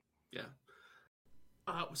point. Yeah.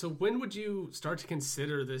 So when would you start to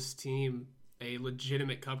consider this team a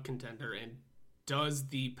legitimate cup contender? And does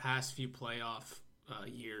the past few playoff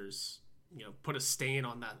years, you know, put a stain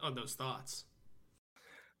on those thoughts?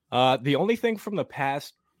 The only thing from the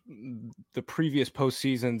previous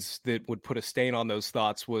postseasons that would put a stain on those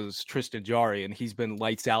thoughts was Tristan Jarry, and he's been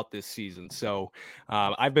lights out this season. So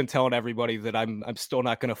I've been telling everybody that I'm still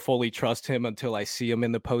not going to fully trust him until I see him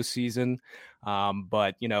in the postseason.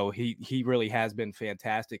 But you know, he really has been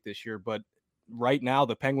fantastic this year. But right now,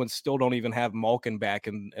 the Penguins still don't even have Malkin back,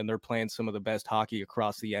 and they're playing some of the best hockey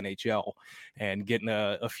across the NHL, and getting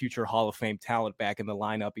a future Hall of Fame talent back in the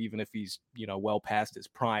lineup, even if he's, you know, well past his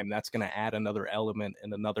prime, that's going to add another element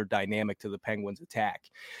and another dynamic to the Penguins attack.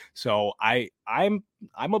 So I'm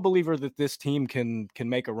a believer that this team can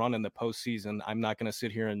make a run in the postseason. I'm not going to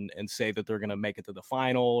sit here and say that they're going to make it to the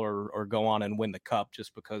final or go on and win the cup,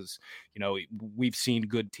 just because, you know, we've seen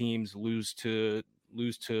good teams lose to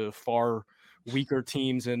far weaker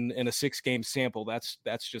teams in a 6-game sample. That's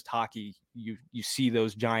just hockey. You see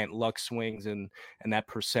those giant luck swings and that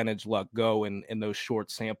percentage luck go in those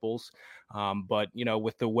short samples. But you know,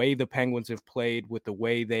 with the way the Penguins have played, with the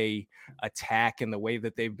way they attack and the way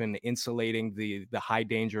that they've been insulating the high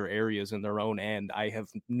danger areas in their own end, I have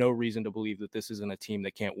no reason to believe that this isn't a team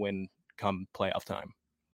that can't win come playoff time.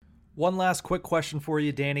 One last quick question for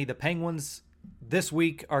you, Danny. The Penguins this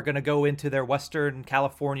week are going to go into their Western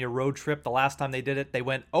California road trip. The last time they did it, they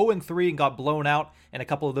went 0-3 and got blown out in a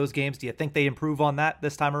couple of those games. Do you think they improve on that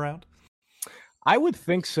this time around? I would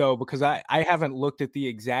think so because I haven't looked at the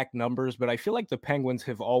exact numbers, but I feel like the Penguins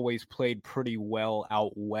have always played pretty well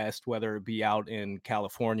out west, whether it be out in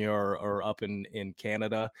California or up in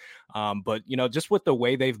Canada. But, just with the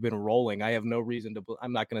way they've been rolling, I have no reason to –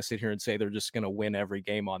 I'm not going to sit here and say they're just going to win every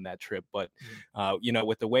game on that trip. But,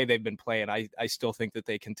 with the way they've been playing, I still think that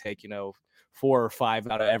they can take, 4 or 5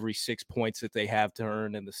 out of every 6 points that they have to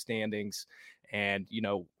earn in the standings. And,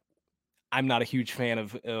 I'm not a huge fan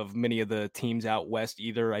of many of the teams out west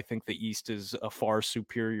either. I think the East is a far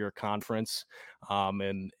superior conference,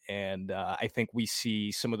 and I think we see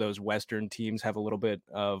some of those Western teams have a little bit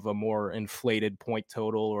of a more inflated point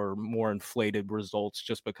total or more inflated results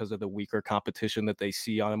just because of the weaker competition that they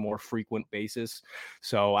see on a more frequent basis.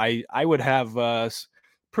 So I would have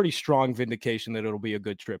pretty strong vindication that it'll be a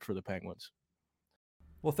good trip for the Penguins.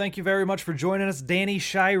 Well, thank you very much for joining us, Danny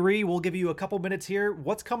Shiree. We'll give you a couple minutes here.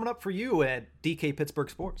 What's coming up for you at DK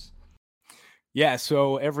Pittsburgh Sports? Yeah,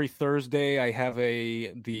 so every Thursday I have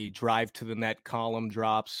the Drive to the Net column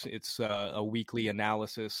drops. It's a weekly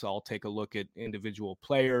analysis. I'll take a look at individual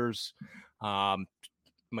players,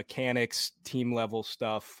 mechanics, team level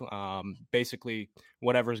stuff, basically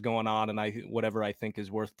whatever's going on, and whatever I think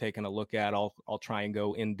is worth taking a look at. I'll try and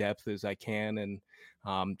go in depth as I can and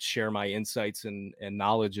share my insights and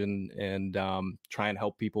knowledge and try and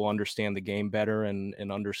help people understand the game better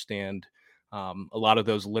and understand a lot of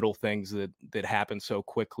those little things that happen so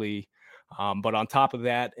quickly. But on top of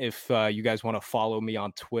that, if you guys want to follow me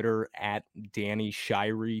on Twitter at Danny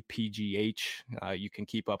Shiree PGH, you can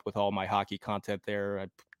keep up with all my hockey content there. I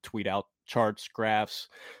tweet out charts, graphs,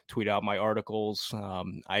 tweet out my articles.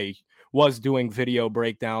 I was doing video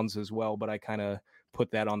breakdowns as well, but I kind of put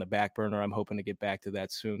that on the back burner. I'm hoping to get back to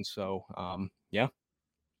that soon. So, yeah.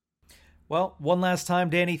 Well, one last time,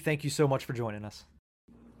 Danny, thank you so much for joining us.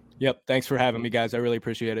 Yep. Thanks for having me, guys. I really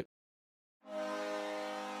appreciate it.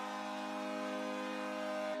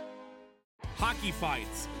 Hockey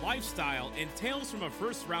fights, lifestyle, and tales from a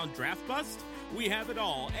first-round draft bust? We have it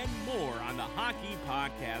all and more on the Hockey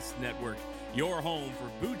Podcast Network, your home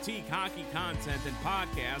for boutique hockey content and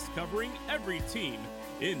podcasts covering every team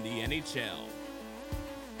in the NHL.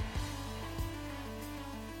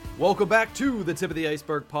 Welcome back to the Tip of the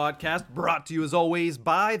Iceberg podcast, brought to you as always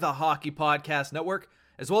by the Hockey Podcast Network,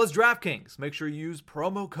 as well as DraftKings. Make sure you use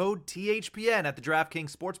promo code THPN at the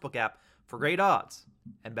DraftKings Sportsbook app for great odds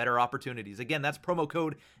and better opportunities. Again, that's promo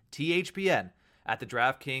code THPN at the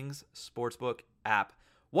DraftKings Sportsbook app.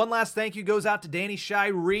 One last thank you goes out to Danny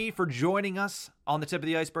Shiree for joining us on the Tip of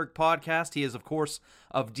the Iceberg podcast. He is, of course,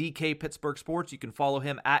 of DK Pittsburgh Sports. You can follow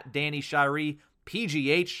him at Danny Shiree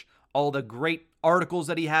PGH. All the great articles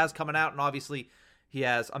that he has coming out, and obviously he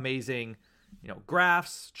has amazing,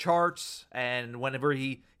 graphs, charts, and whenever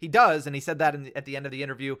he does, and he said that at the end of the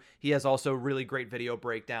interview, he has also really great video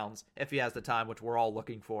breakdowns if he has the time, which we're all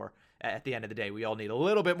looking for at the end of the day. We all need a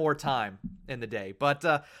little bit more time in the day. But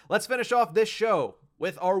let's finish off this show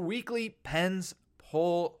with our weekly Pens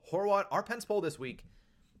poll. Horwat, our Pens poll this week: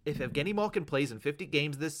 if Evgeny Malkin plays in 50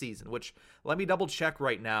 games this season, which let me double check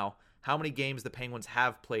right now how many games the Penguins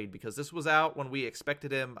have played, because this was out when we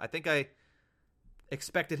expected him. I think I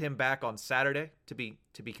expected him back on Saturday, to be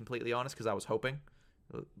completely honest, because I was hoping.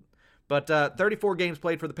 But 34 games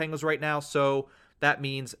played for the Penguins right now, so that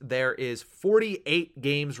means there is 48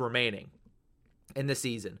 games remaining in the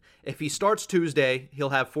season. If he starts Tuesday, he'll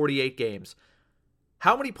have 48 games.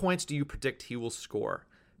 How many points do you predict he will score?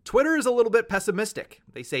 Twitter is a little bit pessimistic.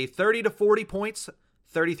 They say 30 to 40 points,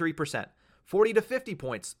 33%. 40 to 50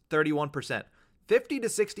 points, 31%. 50 to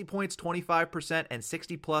 60 points, 25%, and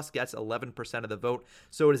 60 plus gets 11% of the vote.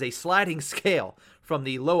 So it is a sliding scale from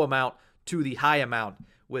the low amount to the high amount,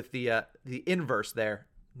 with the inverse there.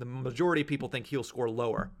 The majority of people think he'll score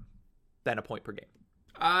lower than a point per game.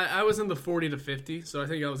 I was in the 40 to 50, so I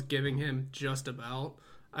think I was giving him just about.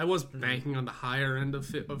 I was banking on the higher end of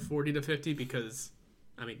 40 to 50 because,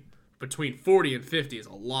 between 40 and 50 is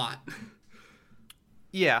a lot.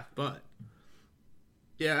 Yeah. But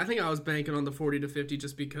yeah, I think I was banking on the 40 to 50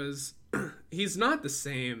 just because he's not the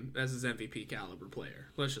same as his MVP caliber player.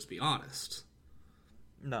 Let's just be honest.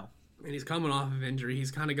 No. And he's coming off of injury.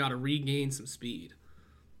 He's kind of got to regain some speed.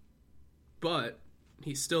 But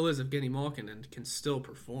he still is Evgeny Malkin and can still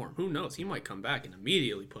perform. Who knows? He might come back and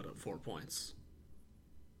immediately put up 4 points.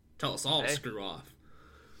 Tell us all to screw off.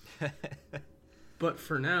 But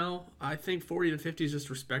for now, I think 40 to 50 is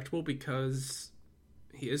just respectable because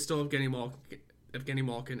he is still Evgeny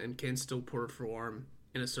Malkin and can still perform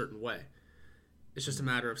in a certain way. It's just a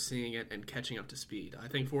matter of seeing it and catching up to speed. I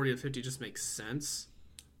think 40 to 50 just makes sense,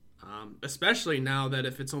 especially now that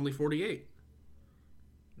if it's only 48.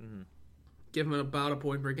 give him about a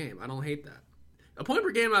point per game. I don't hate that. A point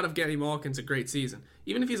per game out of Evgeny Malkin's a great season.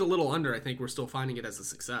 Even if he's a little under, I think we're still finding it as a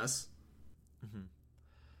success. Mm-hmm.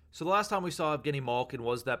 So the last time we saw Evgeny Malkin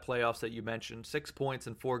was that playoffs that you mentioned. 6 points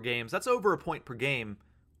in 4 games. That's over a point per game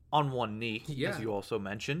on one knee, as you also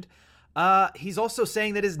mentioned. He's also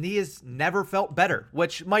saying that his knee has never felt better,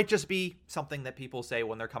 which might just be something that people say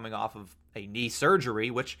when they're coming off of a knee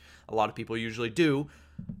surgery, which a lot of people usually do.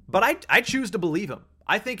 But I choose to believe him.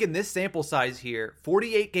 I think in this sample size here,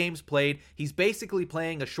 48 games played, he's basically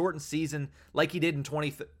playing a shortened season like he did in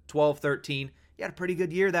 2012-13. He had a pretty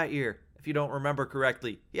good year that year, if you don't remember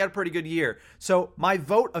correctly. He had a pretty good year. So my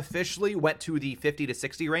vote officially went to the 50 to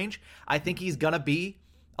 60 range. I think he's going to be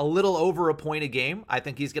a little over a point a game. I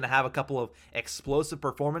think he's going to have a couple of explosive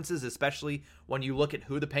performances, especially when you look at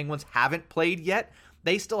who the Penguins haven't played yet.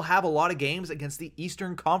 They still have a lot of games against the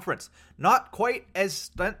Eastern Conference. Not quite as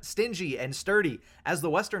stingy and sturdy as the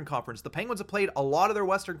Western Conference. The Penguins have played a lot of their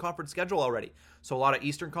Western Conference schedule already. So a lot of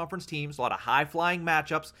Eastern Conference teams, a lot of high-flying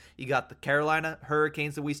matchups. You got the Carolina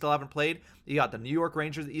Hurricanes that we still haven't played. You got the New York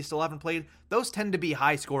Rangers that you still haven't played. Those tend to be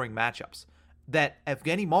high-scoring matchups that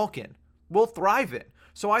Evgeny Malkin will thrive in.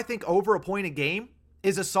 So I think over a point a game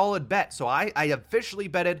is a solid bet. So I officially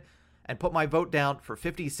betted and put my vote down for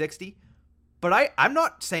 50-60. But I'm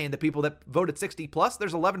not saying the people that voted 60 plus,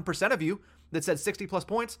 there's 11% of you that said 60 plus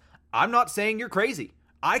points. I'm not saying you're crazy.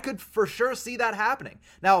 I could for sure see that happening.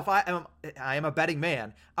 Now, if I am a betting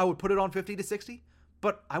man, I would put it on 50 to 60,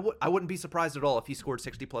 but I wouldn't be surprised at all if he scored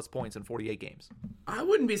 60 plus points in 48 games. I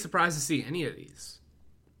wouldn't be surprised to see any of these.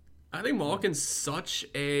 I think Malkin's such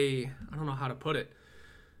I don't know how to put it.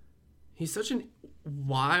 He's such an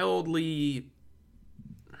wildly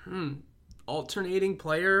alternating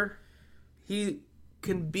player. He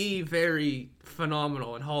can be very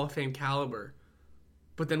phenomenal and Hall of Fame caliber,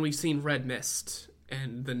 but then we've seen red mist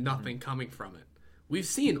and the nothing coming from it. We've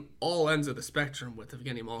seen all ends of the spectrum with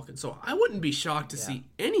Evgeny Malkin, so I wouldn't be shocked to see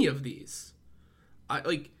any of these.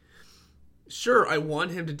 Sure, I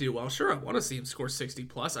want him to do well. Sure, I want to see him score 60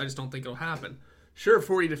 plus. I just don't think it'll happen. Sure,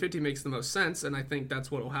 40 to 50 makes the most sense, and I think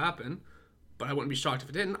that's what will happen. But I wouldn't be shocked if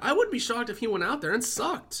it didn't. I wouldn't be shocked if he went out there and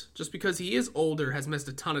sucked, just because he is older, has missed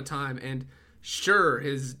a ton of time, and sure,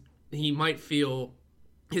 his knee might feel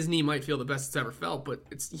the best it's ever felt, but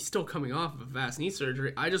he's still coming off of a vast knee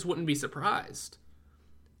surgery. I just wouldn't be surprised.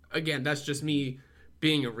 Again, that's just me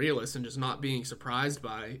being a realist and just not being surprised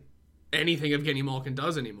by anything Evgeny Malkin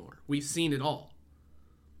does anymore. We've seen it all.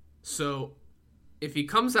 So if he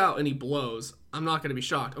comes out and he blows, I'm not going to be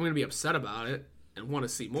shocked. I'm going to be upset about it and want to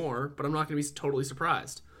see more, but I'm not going to be totally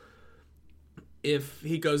surprised. If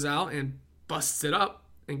he goes out and busts it up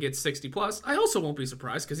and gets 60 plus, I also won't be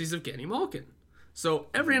surprised because he's Evgeny Malkin. So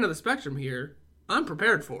every end of the spectrum here, I'm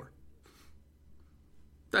prepared for.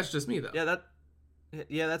 That's just me, though.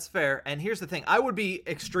 Yeah, that's fair. And here's the thing. I would be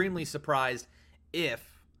extremely surprised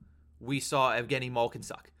if we saw Evgeny Malkin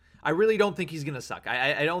suck. I really don't think he's going to suck.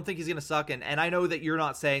 I don't think he's going to suck. And I know that you're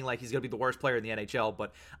not saying like he's going to be the worst player in the NHL,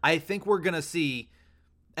 but I think we're going to see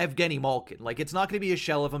Evgeny Malkin. Like, it's not going to be a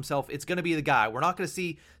shell of himself. It's going to be the guy. We're not going to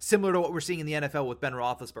see similar to what we're seeing in the NFL with Ben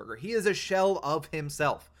Roethlisberger. He is a shell of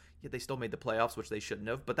himself. Yet they still made the playoffs, which they shouldn't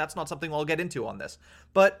have, but that's not something I'll get into on this.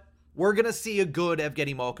 But we're going to see a good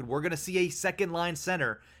Evgeny Malkin. We're going to see a second-line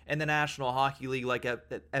center in the National Hockey League like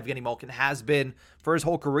Evgeny Malkin has been for his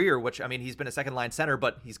whole career, which, I mean, he's been a second-line center,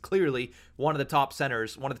 but he's clearly one of the top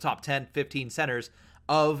centers, one of the top 10, 15 centers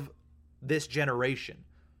of this generation.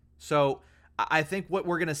 So I think what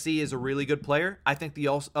we're going to see is a really good player. I think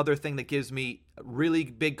the other thing that gives me really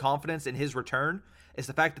big confidence in his return is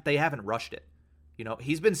the fact that they haven't rushed it. You know,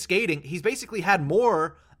 he's been skating. He's basically had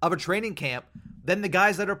more of a training camp than the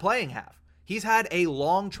guys that are playing have. He's had a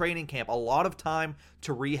long training camp, a lot of time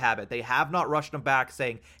to rehab it. They have not rushed him back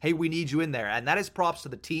saying, hey, we need you in there. And that is props to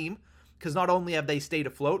the team, because not only have they stayed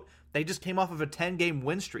afloat, they just came off of a 10-game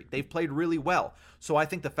win streak. They've played really well. So I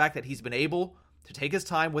think the fact that he's been able to take his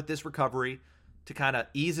time with this recovery, to kind of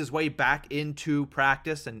ease his way back into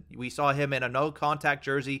practice, and we saw him in a no-contact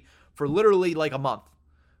jersey for literally like a month.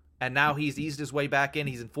 And now he's eased his way back in.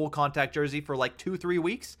 He's in full contact jersey for like 2-3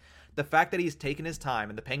 weeks. The fact that he's taken his time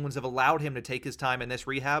and the Penguins have allowed him to take his time in this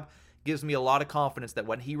rehab gives me a lot of confidence that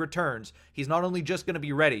when he returns, he's not only just going to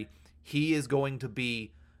be ready, he is going to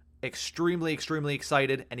be extremely, extremely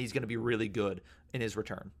excited, and he's going to be really good in his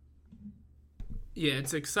return. Yeah,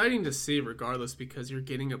 it's exciting to see regardless because you're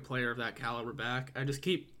getting a player of that caliber back. I just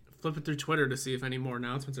keep flipping through Twitter to see if any more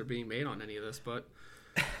announcements are being made on any of this, but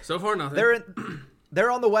so far nothing. They're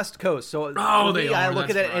on the West Coast, so I look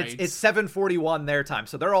at it. Right. It's 7:41 their time,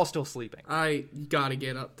 so they're all still sleeping. I gotta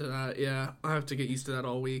get up to that. Yeah, I have to get used to that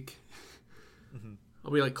all week.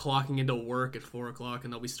 I'll be like clocking into work at 4 o'clock,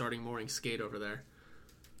 and they'll be starting morning skate over there.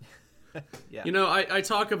 Yeah. You know, I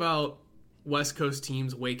talk about West Coast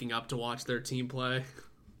teams waking up to watch their team play.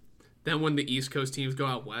 Then when the East Coast teams go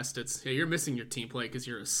out west, it's, hey, you're missing your team play because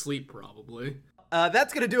you're asleep probably.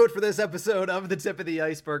 That's going to do it for this episode of the Tip of the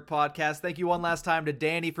Iceberg podcast. Thank you one last time to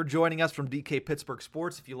Danny for joining us from DK Pittsburgh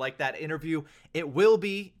Sports. If you like that interview, it will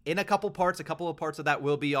be in a couple parts. A couple of parts of that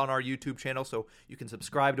will be on our YouTube channel, so you can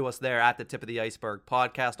subscribe to us there at the Tip of the Iceberg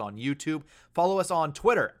podcast on YouTube. Follow us on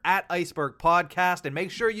Twitter at Iceberg Podcast, and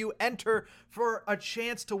make sure you enter for a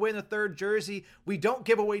chance to win a third jersey. We don't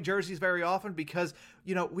give away jerseys very often because,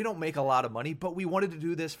 you know, we don't make a lot of money, but we wanted to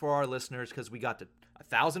do this for our listeners because we got to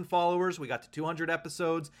 1,000 followers, we got to 200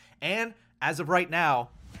 episodes, and as of right now,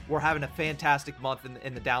 we're having a fantastic month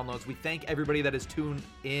in the downloads. We thank everybody that has tuned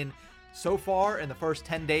in so far in the first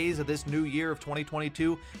 10 days of this new year of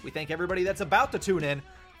 2022. We thank everybody that's about to tune in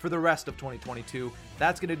for the rest of 2022.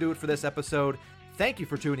 That's going to do it for this episode. Thank you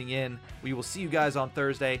for tuning in. We will see you guys on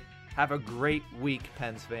Thursday. Have a great week,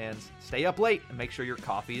 Pens fans. Stay up late and make sure your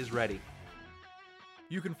coffee is ready.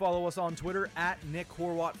 You can follow us on Twitter at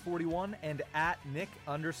NickHorwat41 and at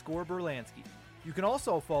Nick_Berlansky. You can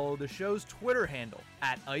also follow the show's Twitter handle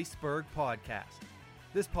at Iceberg Podcast.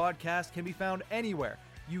 This podcast can be found anywhere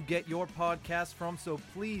you get your podcasts from, so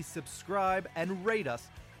please subscribe and rate us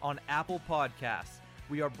on Apple Podcasts.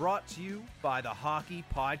 We are brought to you by the Hockey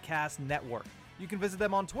Podcast Network. You can visit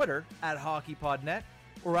them on Twitter at HockeyPodNet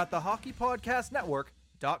or at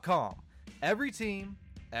thehockeypodcastnetwork.com. Every team,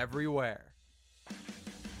 everywhere.